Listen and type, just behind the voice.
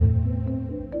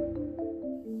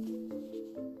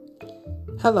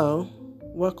Hello,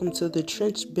 welcome to the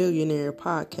Trench Billionaire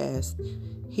podcast.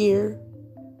 Here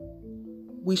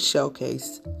we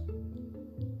showcase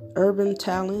urban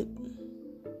talent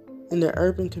in the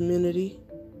urban community,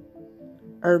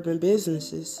 urban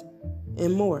businesses,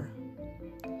 and more.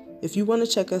 If you want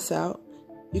to check us out,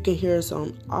 you can hear us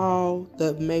on all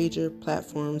the major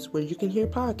platforms where you can hear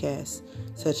podcasts,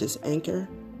 such as Anchor,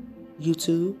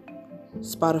 YouTube,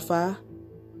 Spotify,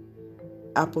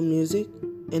 Apple Music,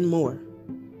 and more.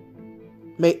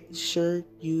 Make sure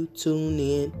you tune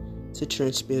in to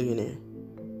Trench Billionaire.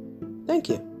 Thank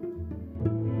you.